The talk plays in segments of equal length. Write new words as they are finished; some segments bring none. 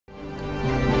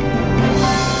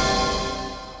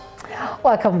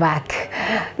Welcome back.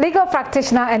 Legal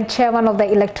practitioner and chairman of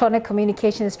the Electronic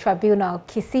Communications Tribunal,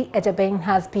 Kissi Agyebeng,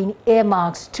 has been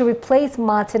earmarked to replace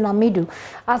Martin Amidu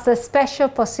as the special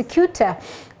prosecutor.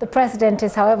 The president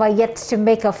is, however, yet to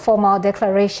make a formal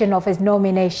declaration of his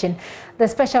nomination to the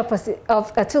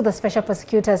special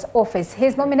prosecutor's office.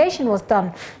 His nomination was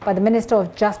done by the Minister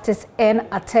of Justice and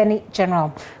Attorney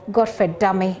General, Godfrey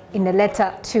Dame, in a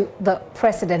letter to the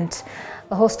president.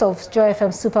 The host of Joy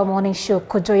FM Super Morning Show,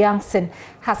 Kojo Yankson,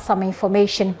 has some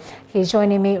information. He's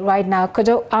joining me right now.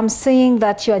 Kojo, I'm seeing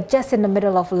that you are just in the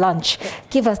middle of lunch.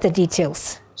 Give us the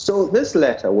details. So this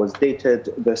letter was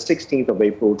dated the 16th of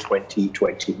April,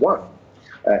 2021.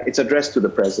 It's addressed to the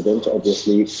president,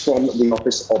 obviously, from the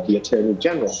Office of the Attorney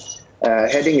General.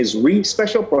 Heading is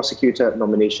Special Prosecutor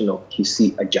nomination of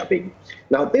Kissi Agyebeng.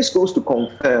 Now, this goes to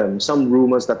confirm some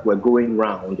rumors that were going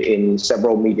round in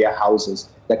several media houses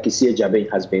that Kissi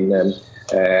Agyebeng has been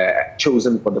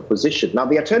chosen for the position. Now,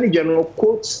 the Attorney General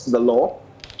quotes the law,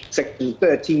 Section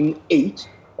 13(8)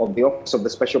 of the Office of the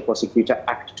Special Prosecutor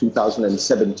Act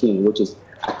 2017, which is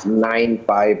Act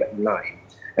 959.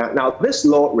 Now, this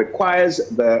law requires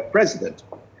the president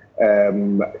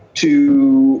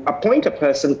to appoint a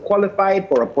person qualified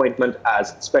for appointment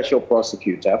as special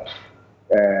prosecutor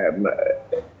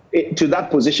to that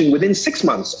position within 6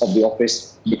 months of the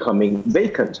office becoming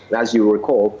vacant. As you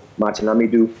recall, Martin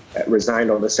Amidu resigned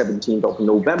on the 17th of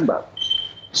November.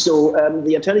 So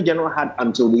the Attorney General had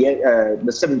until the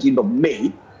 17th of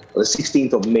May, or the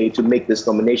 16th of May, to make this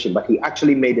nomination, but he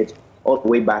actually made it all the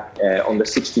way back on the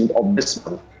 16th of this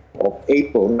month of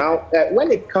April. Now,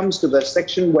 when it comes to the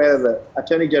section where the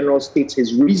Attorney General states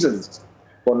his reasons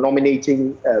for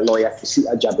nominating lawyer Kissi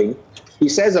Agyebeng, he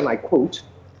says, and I quote,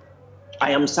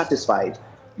 "I am satisfied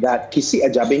that Kissi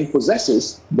Agyebeng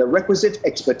possesses the requisite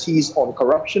expertise on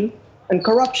corruption and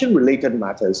corruption-related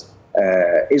matters,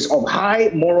 is of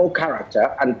high moral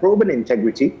character and proven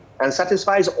integrity, and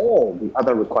satisfies all the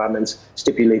other requirements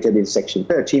stipulated in Section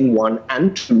 13(1)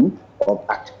 and 2 of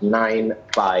Act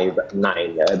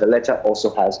 959. The letter also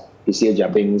has Kissi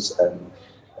Agyebeng's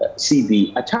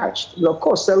CV attached. And of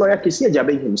course, lawyer Kissi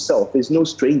Agyebeng himself is no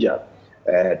stranger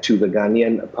to the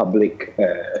Ghanaian public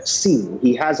scene.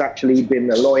 He has actually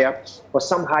been a lawyer for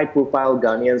some high-profile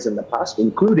Ghanaians in the past,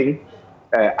 including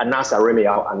Anas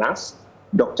Aremiao Anas,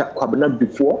 Dr. Kwabena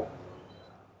Dufour,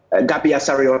 Gabi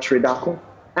Asario Tredako,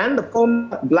 and the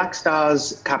former Black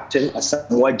Stars captain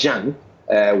Asamoah Gyan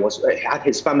had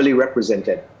his family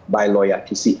represented by lawyer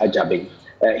Kissi Agyebeng.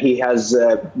 He has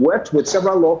worked with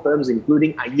several law firms,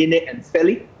 including Ayine and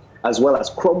Feli, as well as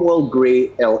Cromwell Gray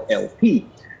LLP.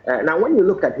 Now, when you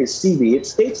look at his CV, it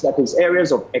states that his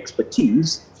areas of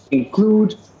expertise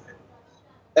include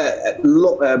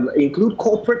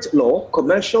corporate law,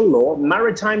 commercial law,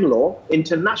 maritime law,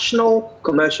 international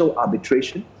commercial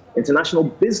arbitration, international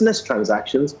business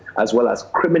transactions, as well as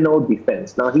criminal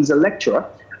defense. Now, he's a lecturer,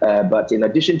 but in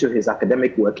addition to his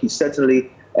academic work, he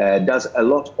certainly does a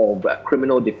lot of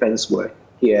criminal defense work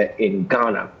here in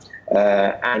Ghana.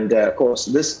 And of course,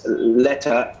 this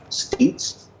letter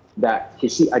states that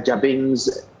Kissi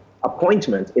Agyebeng's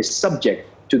appointment is subject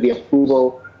to the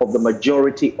approval of the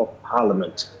majority of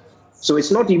Parliament. So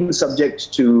it's not even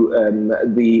subject to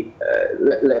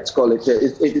let's call it,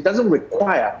 it doesn't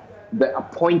require the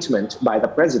appointment by the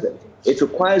president. It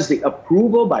requires the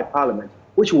approval by Parliament,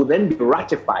 which will then be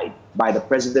ratified by the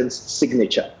president's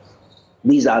signature.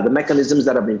 These are the mechanisms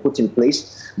that have been put in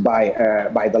place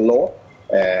by the law,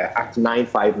 Act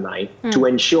 959, to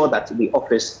ensure that the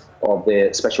office of the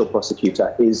special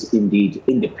prosecutor is indeed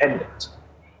independent.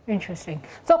 Interesting.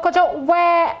 So, Kojo,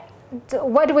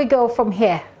 where do we go from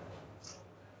here?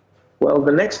 Well,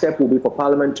 the next step will be for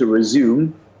Parliament to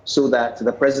resume so that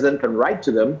the president can write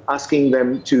to them, asking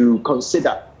them to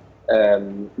consider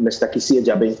Mr. Kissi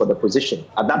Agyebeng for the position.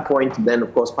 At that point, then,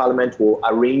 of course, Parliament will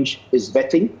arrange his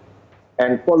vetting.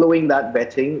 And following that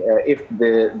vetting, if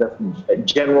the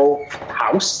General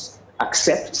House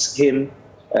accepts him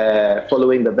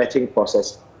following the vetting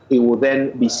process, he will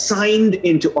then be signed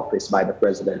into office by the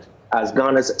president as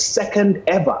Ghana's second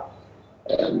ever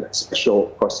special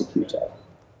prosecutor.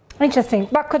 Interesting.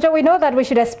 But Kojo, we know that we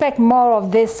should expect more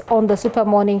of this on the Super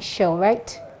Morning Show,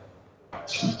 right?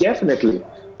 Definitely.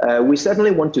 We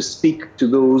certainly want to speak to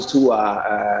those who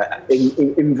are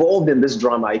involved in this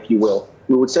drama, if you will.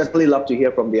 We would certainly love to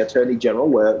hear from the Attorney General.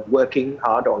 We're working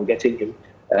hard on getting him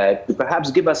to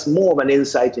perhaps give us more of an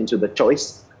insight into the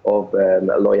choice of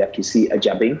lawyer Kissi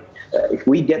Agyebeng. If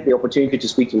we get the opportunity to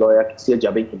speak to lawyer Kissi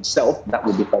Agyebeng himself, that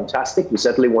would be fantastic. We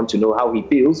certainly want to know how he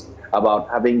feels about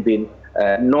having been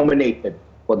nominated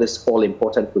for this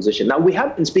all-important position. Now, we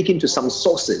have been speaking to some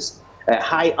sources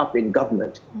high up in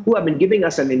government, who have been giving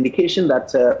us an indication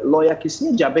that lawyer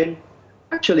Kissi Agyebeng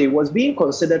actually was being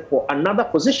considered for another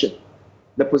position,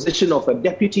 the position of a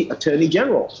Deputy Attorney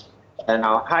General. And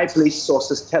our high-placed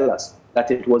sources tell us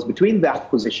that it was between that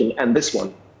position and this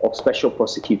one of Special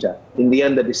Prosecutor. In the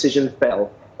end, the decision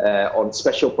fell on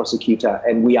Special Prosecutor,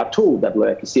 and we are told that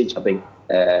lawyer Kissi Agyebeng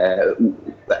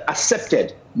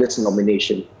accepted this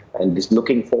nomination and is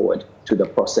looking forward to the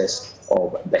process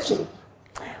of vetting.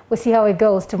 We'll see how it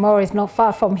goes. Tomorrow is not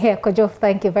far from here. Kojo,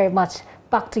 thank you very much.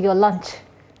 Back to your lunch.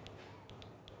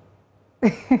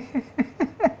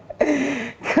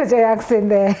 Kojo Jackson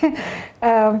there,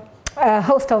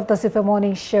 host of the Super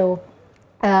Morning Show,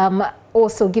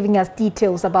 also giving us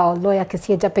details about lawyer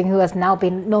Kissi Agyebeng, who has now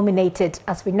been nominated,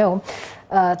 as we know,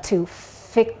 to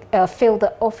fill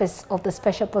the office of the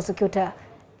Special Prosecutor,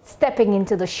 stepping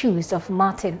into the shoes of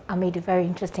Martin Amidu. Very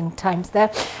interesting times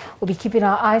there. We'll be keeping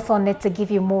our eyes on it to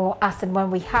give you more as and when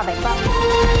we have it.